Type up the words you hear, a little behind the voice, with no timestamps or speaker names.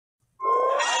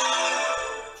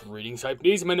Greetings,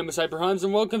 Hypenese. My name is HyperHimes,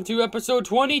 and welcome to episode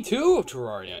 22 of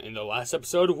Terraria. In the last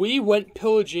episode, we went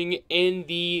pillaging in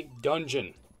the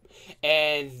dungeon.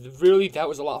 And really, that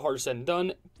was a lot harder said than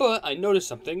done, but I noticed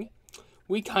something.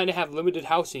 We kind of have limited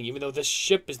housing, even though this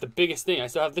ship is the biggest thing. I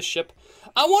still have this ship.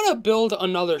 I want to build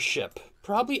another ship.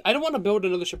 Probably, I don't want to build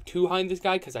another ship too high in this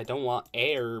guy, because I don't want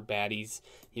air baddies,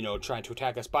 trying to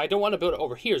attack us. But I don't want to build it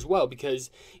over here as well,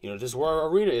 because, this is where our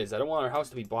arena is. I don't want our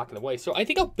house to be blocking the way. So I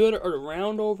think I'll build it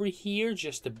around over here,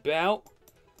 just about.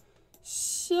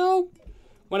 So,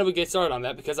 why don't we get started on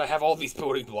that, because I have all these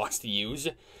building blocks to use.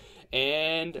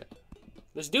 And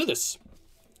let's do this.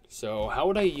 So, how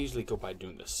would I usually go by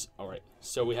doing this? Alright,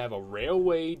 so we have a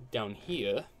railway down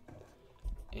here.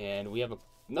 And we have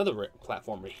another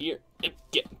platform right here.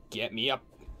 Get me up.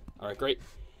 Alright, great.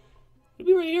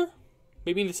 Maybe right here?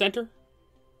 Maybe in the center?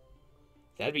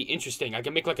 That'd be interesting. I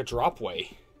can make like a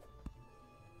dropway.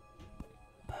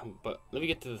 But let me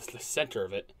get to the center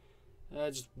of it.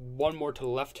 Just one more to the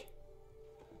left.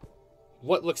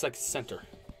 What looks like the center?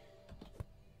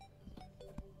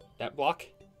 That block?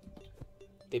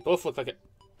 They both look like it.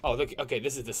 Oh, look. Okay,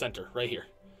 this is the center right here.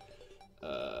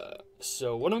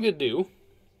 So what I'm gonna do,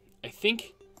 I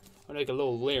think I'm gonna make a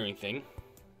little layering thing.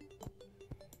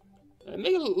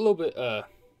 Make it a little bit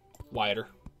wider.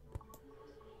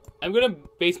 I'm gonna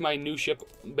base my new ship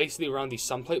basically around these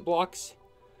sunplate blocks.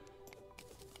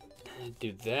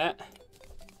 Do that.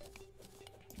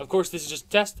 Of course, this is just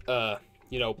test.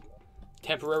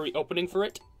 Temporary opening for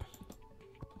it.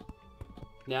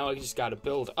 Now I just gotta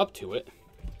build up to it.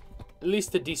 At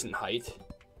least a decent height.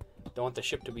 Don't want the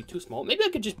ship to be too small. Maybe I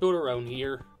could just build around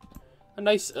here. A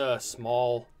nice,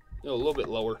 small, a little bit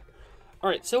lower.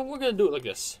 Alright, so we're gonna do it like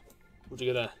this. We're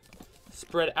just gonna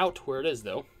spread out where it is,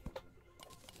 though.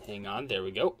 Hang on, there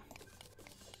we go.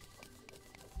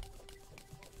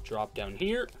 Drop down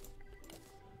here.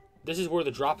 This is where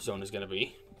the drop zone is gonna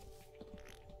be.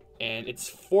 And it's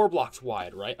 4 blocks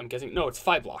wide, right? I'm guessing, no, it's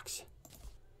 5 blocks.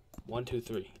 1, 2,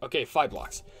 3. Okay, 5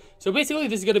 blocks. So basically,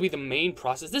 this is going to be the main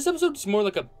process. This episode is more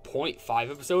like a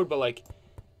 0.5 episode, but like,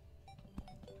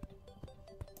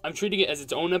 I'm treating it as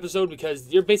its own episode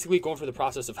because you're basically going through the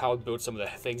process of how I build some of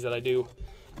the things that I do,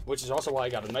 which is also why I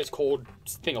got a nice cold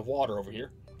thing of water over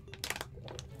here.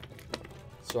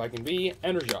 So I can be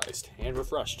energized and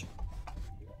refreshed.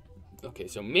 Okay,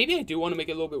 so maybe I do want to make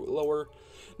it a little bit lower.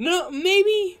 No,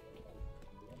 maybe.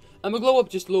 I'm going to glow up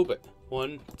just a little bit.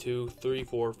 1, 2, 3,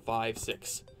 4, 5,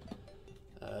 6.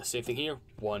 Same thing here.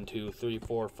 1, 2, 3,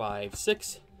 4, 5,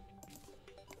 6.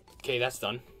 Okay, that's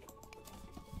done.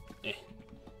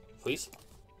 Please.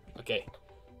 Okay.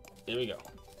 There we go.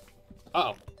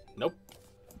 Uh-oh. Nope.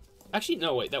 Actually,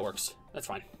 no, wait. That works. That's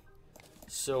fine.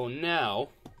 So now,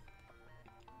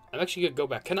 I'm actually going to go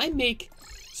back. Can I make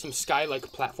some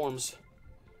sky-like platforms?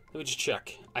 Let me just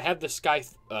check. I have the sky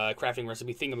crafting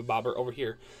recipe thingamabobber over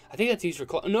here. I think that's used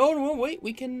for... No, wait.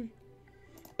 We can...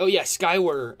 Oh, yeah.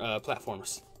 Skyward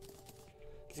platforms.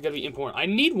 It's got to be important. I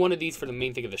need one of these for the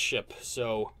main thing of the ship.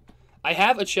 So, I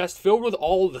have a chest filled with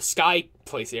all the sky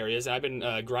place areas. And I've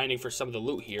been grinding for some of the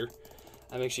loot here.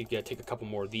 I'm actually going to take a couple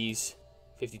more of these.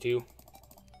 52.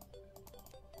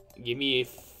 Give me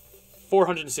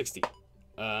 460.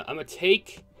 I'm going to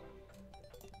take...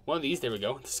 one of these, there we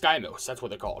go. The Sky Mills, that's what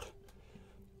they're called.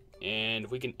 And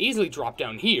we can easily drop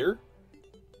down here.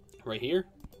 Right here.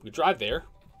 We can drive there.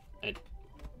 And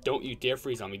don't you dare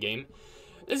freeze on me, game.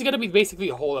 This is going to be basically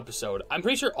a whole episode. I'm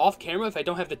pretty sure off camera, if I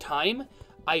don't have the time,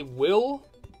 I will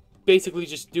basically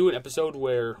just do an episode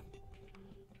where,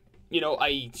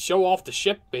 I show off the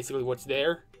ship, basically what's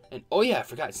there. And, oh yeah, I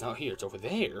forgot, it's not here, it's over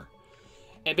there.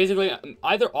 And basically,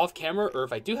 either off camera or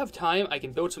if I do have time, I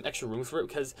can build some extra rooms for it.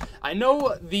 Because I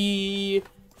know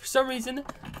for some reason,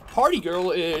 Party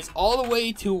Girl is all the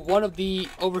way to one of the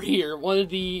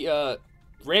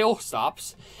rail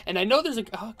stops. And I know there's,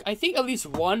 I think at least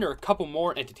one or a couple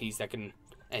more entities, haven't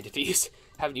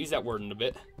used that word in a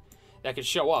bit, that can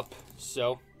show up.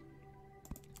 So,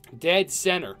 dead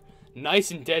center.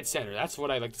 Nice and dead center. That's what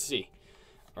I like to see.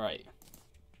 Alright.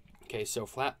 Okay, so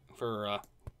flat for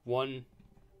 1...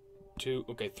 2,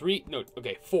 okay, 3, no,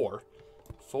 okay, 4.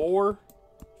 4,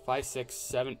 5, 6,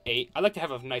 7, 8. I like to have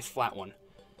a nice flat one.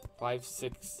 5,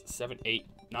 6, 7, 8,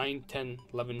 9, 10,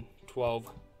 11,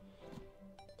 12.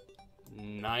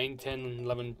 9, 10,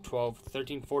 11, 12,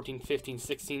 13, 14, 15,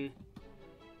 16.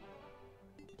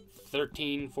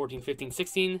 13, 14, 15,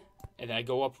 16. And then I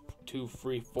go up 2,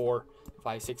 3, 4,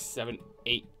 5, 6, 7,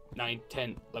 8, 9,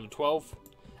 10, 11, 12.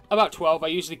 About 12. I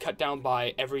usually cut down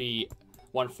by every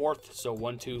 1/4, so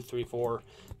 1, 2, 3, 4,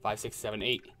 5, 6, 7,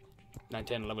 8, 9,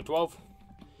 10, 11, 12.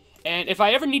 And if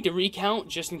I ever need to recount,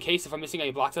 just in case if I'm missing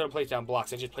any blocks, I don't place down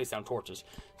blocks. I just place down torches.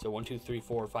 So 1, 2, 3,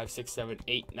 4, 5, 6, 7,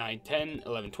 8, 9, 10,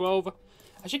 11, 12.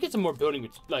 I should get some more building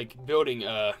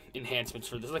enhancements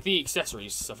for this, like the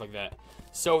accessories, stuff like that.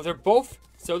 So they're both.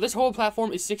 So this whole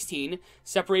platform is 16,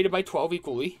 separated by 12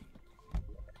 equally.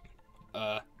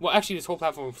 Well, actually, this whole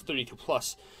platform is 32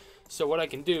 plus. So what I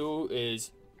can do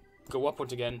is go up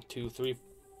once again. 2, 3,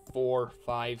 4,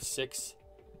 5, 6,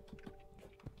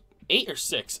 8 or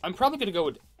 6. I'm probably gonna go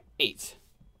with 8.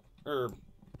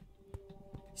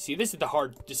 See, this is the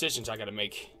hard decisions I gotta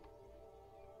make.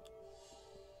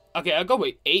 Okay, I'll go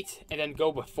with 8 and then go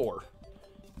with 4.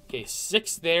 Okay,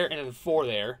 6 there and then 4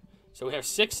 there. So we have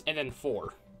 6 and then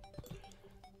 4.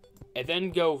 And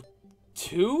then go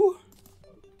 2.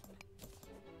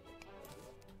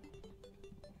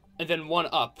 And then 1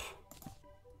 up.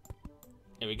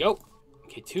 There we go.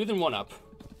 Okay, 2, then 1 up.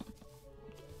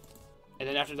 And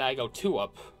then after that, I go 2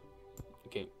 up.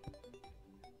 Okay.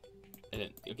 And then,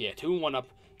 okay, yeah, 2 and 1 up.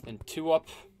 Then 2 up.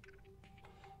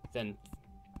 Then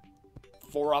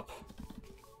 4 up.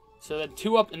 So then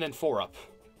 2 up and then 4 up.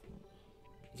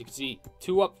 As you can see,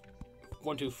 2 up.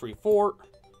 1, 2, 3, 4.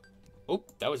 Oh,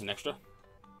 that was an extra.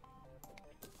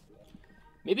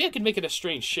 Maybe I could make it a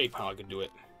strange shape how I could do it.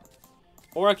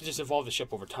 Or I could just evolve the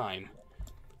ship over time.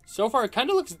 So far, it kind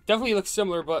of definitely looks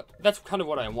similar, but that's kind of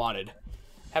what I wanted.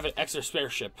 Have an extra spare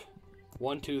ship.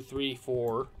 1, 2, 3,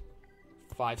 4,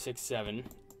 5, 6, 7,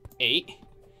 8.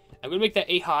 I'm going to make that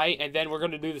 8 high, and then we're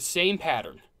going to do the same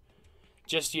pattern.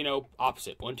 Just, you know,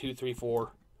 opposite. 1, 2, 3,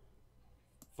 4,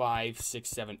 5, 6,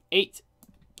 7, 8.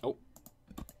 Oh,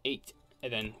 8.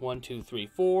 And then 1, 2, 3,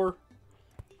 4.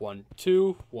 1,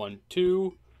 2, 1,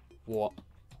 2, 1,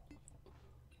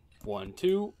 1,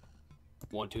 2,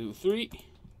 1, 2, 3.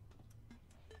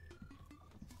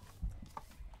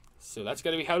 So that's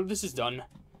gotta be how this is done.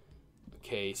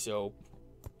 Okay, so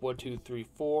 1, 2, 3,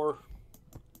 4.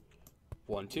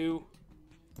 1, 2,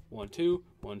 1, 2,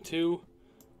 1, 2,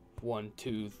 1,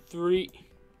 2, 3.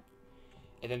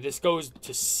 And then this goes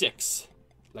to 6.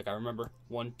 Like I remember.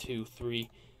 1, 2, 3,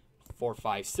 4,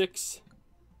 5, 6.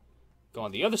 Go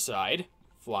on the other side.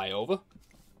 Fly over.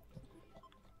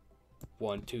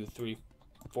 1, 2, 3,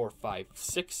 4, 5,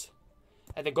 6.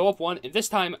 And then go up 1. And this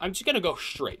time, I'm just going to go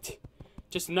straight.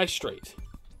 Just a nice straight.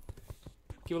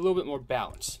 Give a little bit more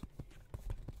balance.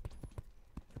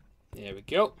 There we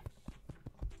go.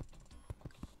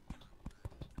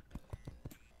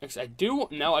 Next,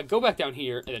 now I go back down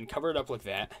here and then cover it up like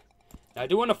that. Now I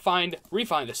do want to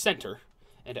refine the center.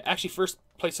 And to actually first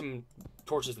place some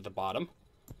torches at the bottom.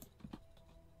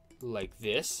 Like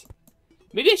this.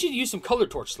 Maybe I should use some colored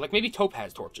torches, like maybe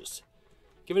topaz torches.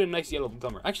 Give it a nice yellow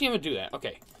glimmer. Actually, I'm going to do that.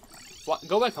 Okay.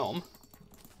 Go back home.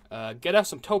 Get out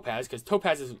some topaz, because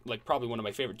topaz is like probably one of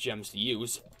my favorite gems to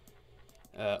use.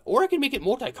 Or I can make it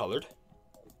multicolored.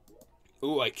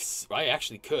 Ooh, I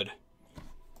actually could.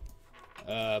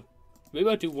 Maybe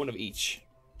I'll do one of each.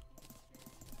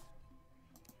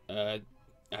 I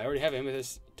already have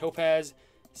amethyst, topaz,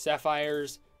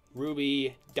 sapphires,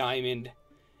 ruby, diamond,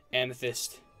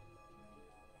 amethyst.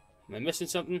 Am I missing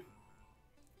something?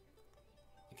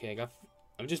 Okay,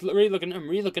 I'm just re-looking. I'm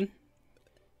re-looking.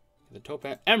 The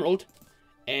topaz, emerald,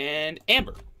 and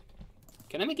amber.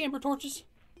 Can I make amber torches?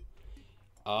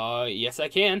 Yes I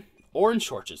can. Orange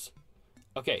torches.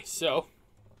 Okay, so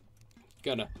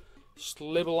gonna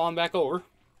slibble on back over.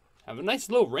 Have a nice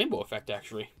little rainbow effect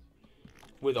actually,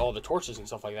 with all the torches and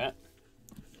stuff like that.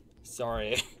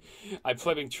 Sorry, I'm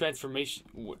playing transformation.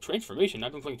 Transformation.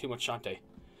 I've been playing too much Shantae.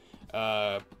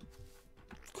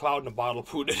 Cloud in a bottle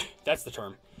pooted. That's the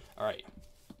term. Alright.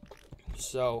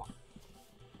 So,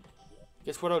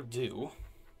 guess what I'll do.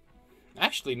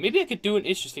 Actually, maybe I could do an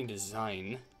interesting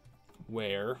design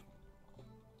where...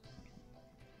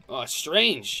 Oh,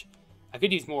 strange. I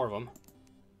could use more of them.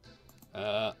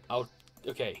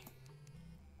 Okay.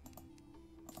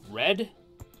 Red.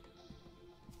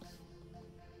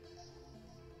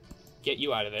 Get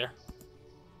you out of there.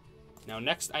 Now,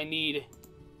 next I need...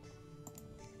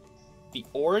 the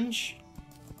orange.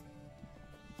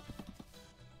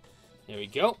 There we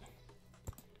go.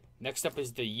 Next up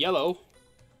is the yellow.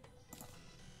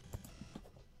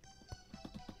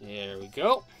 There we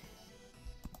go.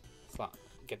 Let's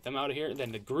get them out of here.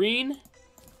 Then the green.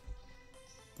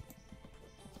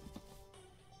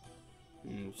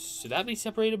 Should that be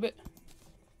separated a bit?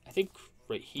 I think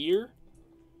right here.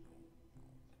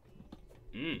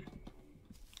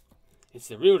 It's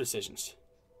the real decisions.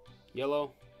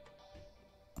 Yellow.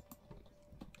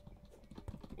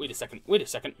 Wait a second. Wait a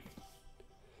second.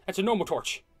 That's a normal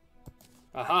torch.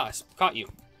 Aha, caught you.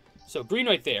 So green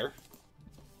right there.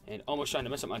 And almost trying to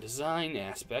mess up my design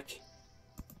aspect.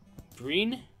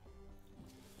 Green.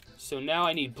 So now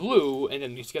I need blue, and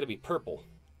then it's got to be purple.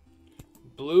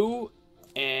 Blue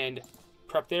and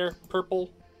prep there, purple.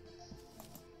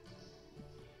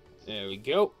 There we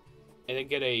go. And then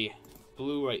get a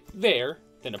blue right there,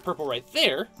 then a purple right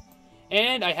there.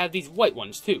 And I have these white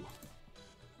ones too.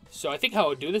 So I think how I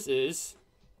would do this is,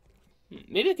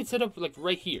 maybe I could set up like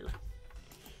right here.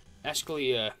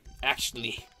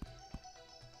 Actually,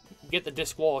 get the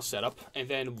disc wall set up, and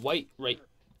then white right.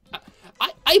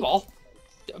 Eyeball,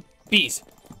 bees.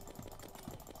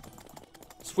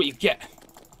 That's what you get.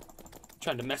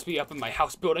 Trying to mess me up in my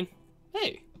house building.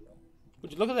 Hey,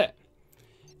 would you look at that?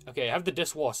 Okay, I have the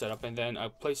disc wall set up, and then I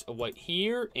place a white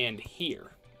here and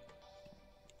here.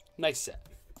 Nice set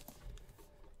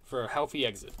for a healthy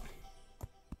exit.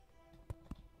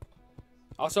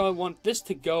 Also, I want this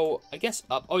to go, I guess,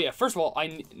 up. Oh yeah, first of all,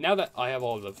 now that I have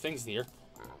all the things here,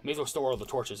 may as well store all the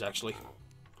torches actually.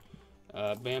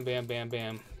 Bam, bam, bam,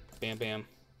 bam, bam, bam,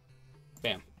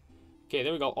 bam. Okay,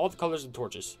 there we go. All the colors of the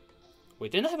torches.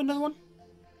 Wait, didn't I have another one?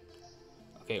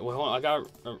 Okay, well, hold on. I got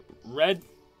red,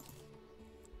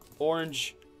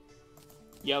 orange,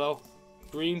 yellow,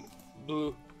 green,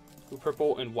 blue,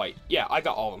 purple, and white. Yeah, I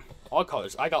got all of them. All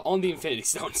colors. I got all the infinity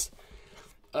stones.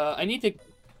 I need to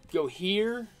go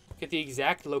here, get the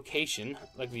exact location,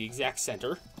 like the exact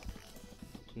center.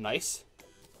 Nice.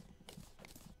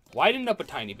 Widen it up a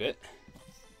tiny bit.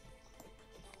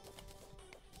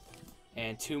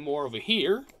 And 2 more over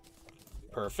here.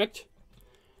 Perfect.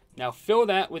 Now fill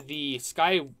that with the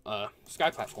sky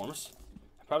platforms.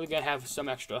 I'm probably gonna have some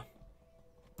extra.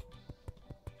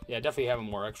 Yeah, definitely have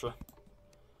more extra.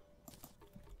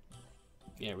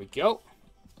 There we go.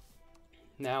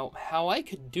 Now, how I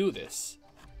could do this?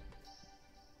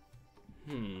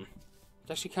 It's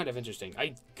actually kind of interesting.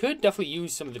 I could definitely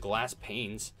use some of the glass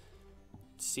panes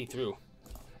to see through.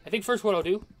 I think first what I'll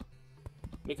do,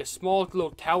 make a small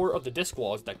little tower of the disc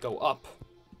walls that go up.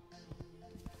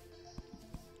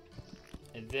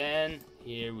 And then,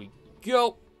 here we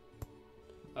go.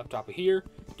 Up top of here.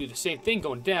 Do the same thing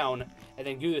going down. And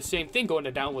then do the same thing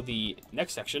going down with the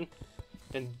next section.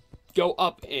 Then go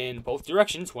up in both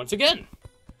directions once again.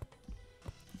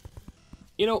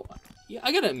 You know,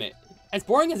 I gotta admit, as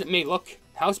boring as it may look,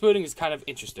 house building is kind of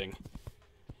interesting.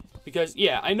 Because,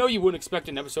 yeah, I know you wouldn't expect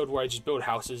an episode where I just build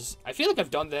houses. I feel like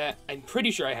I've done that. I'm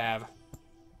pretty sure I have.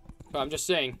 But I'm just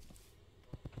saying,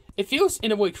 it feels,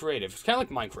 in a way, creative. It's kind of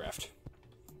like Minecraft,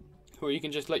 where you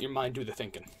can just let your mind do the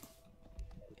thinking.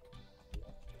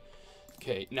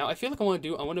 Okay, now I feel like I want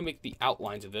to make the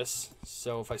outlines of this.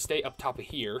 So if I stay up top of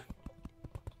here,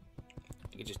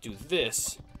 I can just do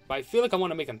this. But I feel like I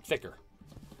want to make them thicker.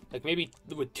 Like maybe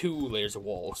with 2 layers of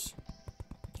walls.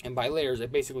 And by layers, I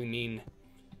basically mean,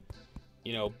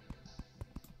 you know,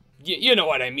 you know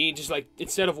what I mean. Just like,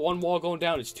 instead of 1 wall going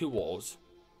down, it's 2 walls.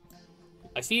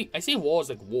 I see walls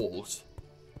like walls.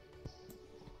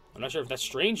 I'm not sure if that's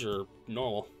strange or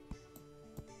normal.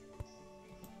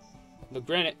 The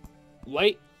granite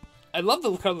light. I love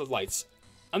the color of the lights.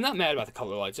 I'm not mad about the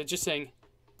color lights. I'm just saying,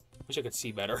 wish I could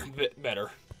see better, a bit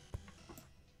better.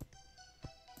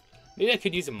 Maybe I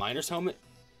could use a miner's helmet.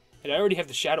 And I already have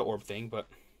the shadow orb thing, but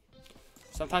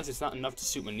sometimes it's not enough to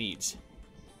suit my needs.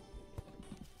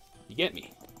 You get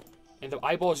me? And the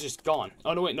eyeball is just gone.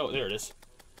 Oh, no, wait, no, there it is.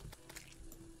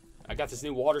 I got this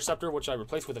new water scepter, which I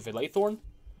replaced with a fillet thorn.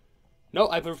 No,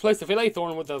 I replaced the fillet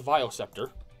thorn with a vile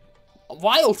scepter.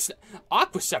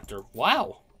 Aqua scepter.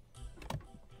 Wow.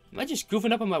 Am I just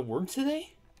goofing up on my words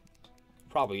today?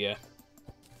 Probably, yeah.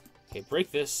 Okay,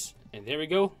 break this. And there we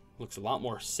go. Looks a lot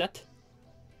more set,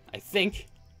 I think.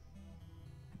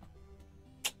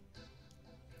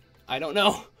 I don't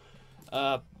know.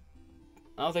 I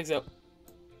don't think so.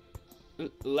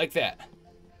 Like that.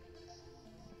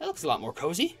 That looks a lot more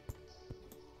cozy.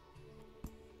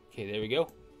 Okay, there we go.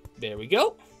 There we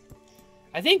go.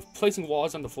 I think placing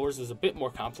walls on the floors is a bit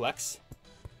more complex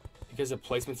because of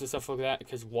placements and stuff like that,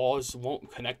 because walls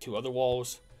won't connect to other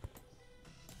walls.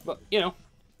 But, you know,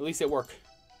 at least they work.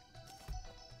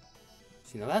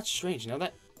 See, now that's strange. Now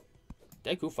that...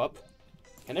 Did I goof up?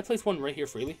 Can I place one right here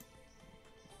freely?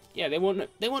 Yeah, they won't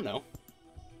know.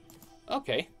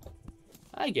 Okay.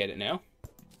 I get it now.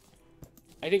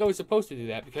 I think I was supposed to do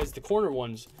that because the corner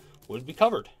ones would be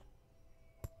covered.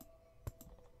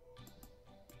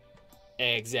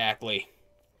 Exactly.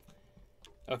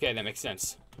 Okay, that makes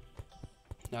sense.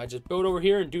 Now I just build over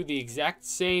here and do the exact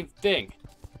same thing.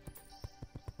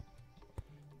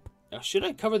 Now, should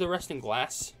I cover the rest in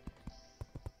glass?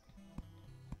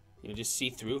 You know, just see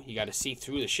through. You gotta see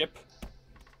through the ship.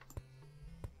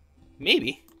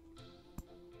 Maybe.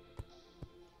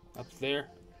 Up there.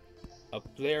 Up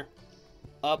there.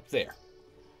 Up there.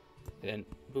 And then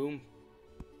boom.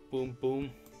 Boom,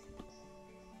 boom.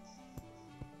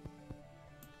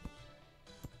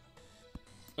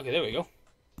 Okay, there we go.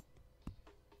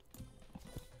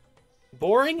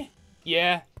 Boring?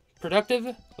 Yeah.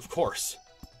 Productive? Of course.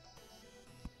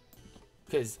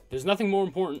 Because there's nothing more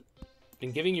important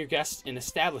than giving your guests an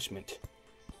establishment.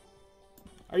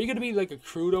 Are you going to be like a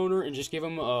crude owner and just give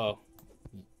them a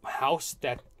house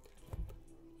that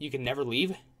you can never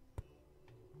leave?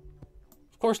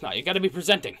 Of course not. You got to be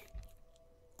presenting.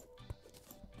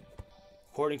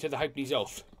 According to the Hypenese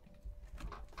oath.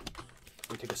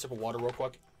 Let me take a sip of water real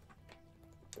quick.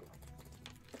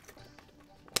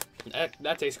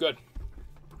 That tastes good.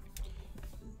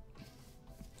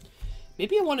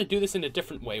 Maybe I want to do this in a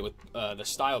different way with the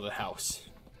style of the house.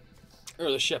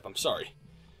 Or the ship, I'm sorry.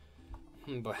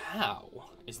 But how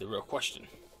is the real question.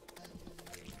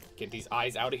 Get these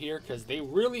eyes out of here, because they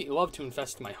really love to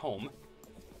infest my home.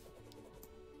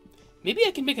 Maybe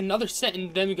I can make another set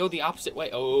and then go the opposite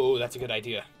way. Oh, that's a good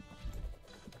idea.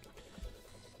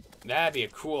 That'd be a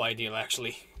cool idea,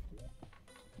 actually.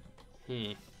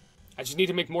 I just need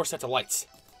to make more sets of lights.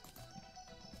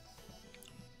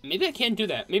 Maybe I can do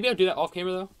that. Maybe I'll do that off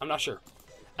camera, though. I'm not sure.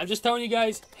 I'm just telling you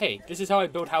guys, hey, this is how I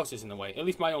build houses in a way. At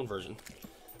least my own version.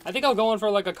 I think I'll go on for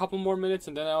like a couple more minutes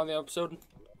and then I'll end the episode.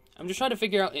 I'm just trying to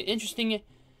figure out an interesting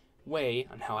way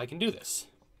on how I can do this.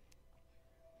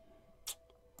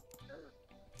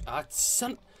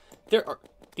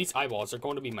 These eyeballs are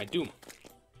going to be my doom.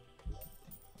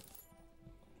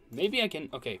 Maybe I can,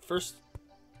 okay, first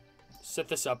set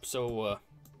this up so,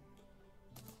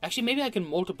 actually maybe I can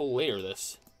multiple layer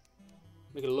this.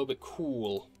 Make it a little bit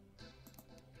cool.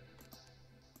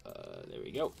 There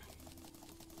we go.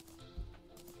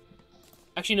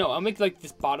 Actually, no, I'll make like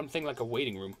this bottom thing like a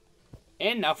waiting room.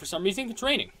 And now for some reason, it's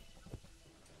raining.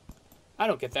 I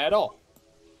don't get that at all.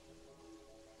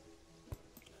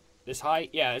 This high?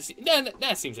 Yeah,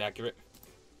 that seems accurate.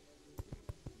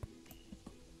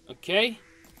 Okay.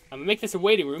 I'm gonna make this a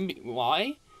waiting room.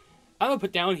 Why? I'm gonna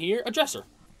put down here a dresser.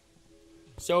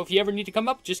 So if you ever need to come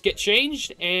up, just get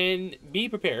changed and be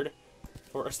prepared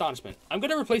for astonishment. I'm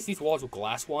gonna replace these walls with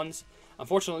glass ones.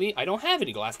 Unfortunately, I don't have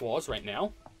any glass walls right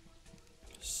now.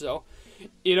 So,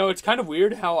 you know, it's kind of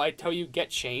weird how I tell you get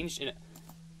changed and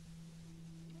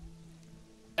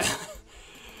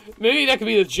maybe that could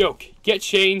be the joke. Get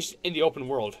changed in the open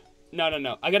world.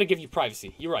 No. I gotta give you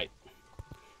privacy. You're right.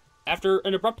 After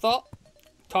an abrupt thought,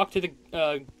 talk to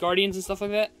the guardians and stuff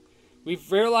like that,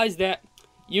 we've realized that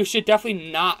you should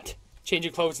definitely not change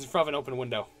your clothes in front of an open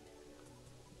window.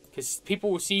 Because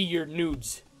people will see your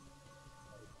nudes.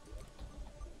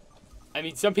 I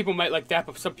mean, some people might like that,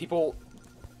 but some people...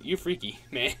 You're freaky,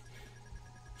 man.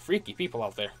 Freaky people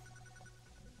out there.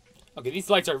 Okay, these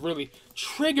lights are really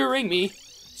triggering me.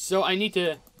 So I need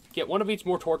to get one of each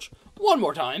more torch one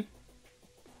more time.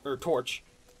 Or torch.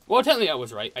 Well, technically I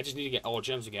was right. I just need to get all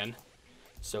gems again.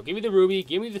 So give me the ruby,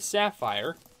 give me the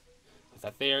sapphire. Put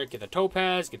that there, get the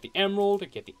topaz, get the emerald,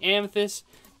 get the amethyst,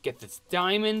 get this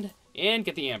diamond, and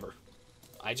get the amber.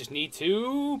 I just need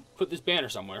to put this banner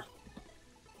somewhere.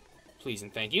 Please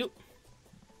and thank you.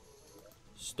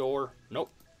 Store. Nope.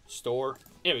 Store.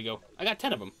 There we go. I got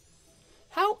 10 of them.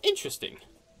 How interesting.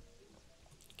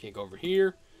 Okay, go over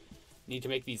here. Need to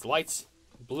make these lights.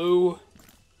 Blue,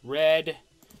 red,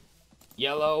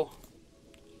 yellow,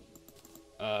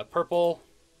 purple,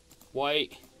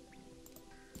 white,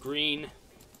 green,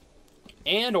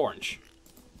 and orange.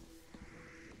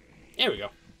 There we go.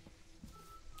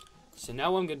 So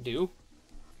now what I'm going to do,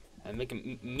 I make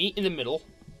them meet in the middle.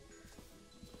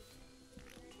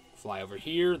 Fly over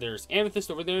here. There's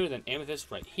amethyst over there, then amethyst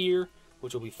right here,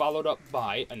 which will be followed up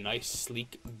by a nice,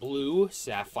 sleek blue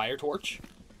sapphire torch.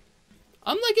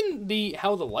 I'm liking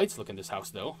how the lights look in this house,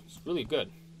 though. It's really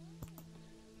good.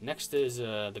 Next is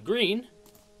the green,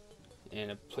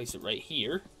 and I place it right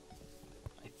here.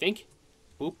 I think.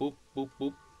 Boop, boop, boop,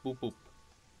 boop, boop, boop.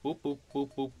 Boop, boop,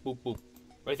 boop, boop, boop, boop.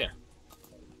 Right there.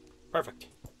 Perfect.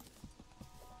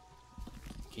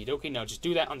 Okie dokie, now just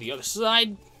do that on the other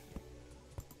side.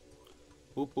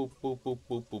 Boop, boop, boop, boop,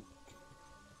 boop, boop.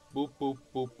 Boop, boop,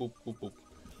 boop, boop, boop, boop.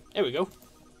 There we go.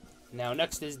 Now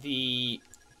next is the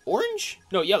orange?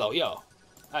 No, yellow.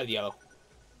 I have the yellow.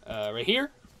 Right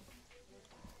here.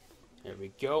 There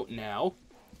we go. Now,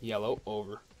 yellow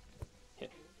over.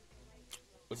 Hit.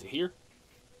 Was it here?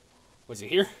 Was it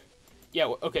here? Yeah,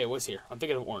 okay, it was here. I'm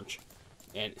thinking of orange.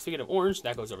 And speaking of orange,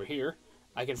 that goes over here.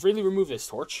 I can freely remove this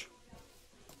torch.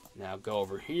 Now go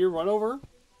over here, run over.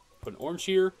 Put an orange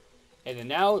here. And then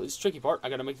now, this tricky part, I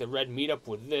gotta make the red meet up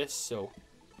with this, so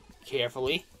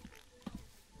carefully.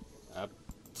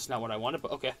 That's not what I wanted,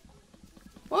 but okay.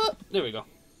 Well, there we go.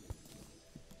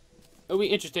 It'll be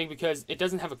interesting because it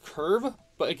doesn't have a curve,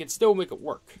 but it can still make it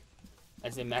work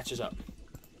as it matches up.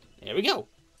 There we go.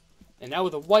 And now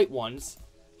with the white ones,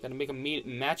 gotta make them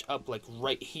match up like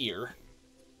right here.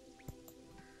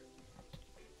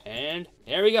 And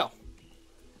there we go.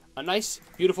 A nice,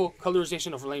 beautiful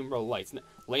colorization of rainbow lights.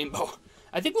 Rainbow.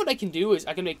 I think what I can do is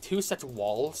I can make 2 sets of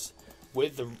walls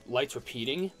with the lights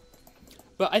repeating.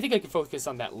 But I think I can focus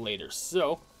on that later.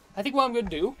 So, I think what I'm going to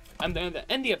do, I'm going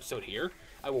to end the episode here.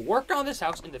 I will work on this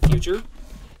house in the future.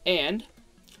 And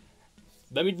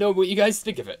let me know what you guys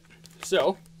think of it.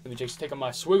 So, let me just take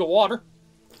my swig of water.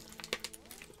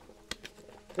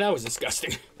 That was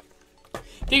disgusting.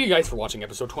 Thank you guys for watching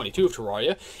episode 22 of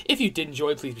Terraria. If you did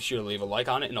enjoy, please be sure to leave a like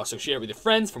on it and also share it with your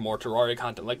friends for more Terraria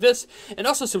content like this. And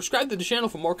also subscribe to the channel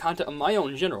for more content on my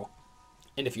own in general.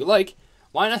 And if you like,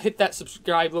 why not hit that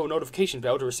subscribe little notification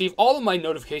bell to receive all of my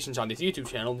notifications on this YouTube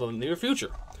channel in the near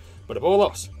future. But above all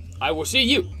else, I will see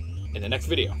you in the next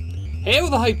video. Hail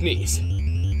the Hypenese!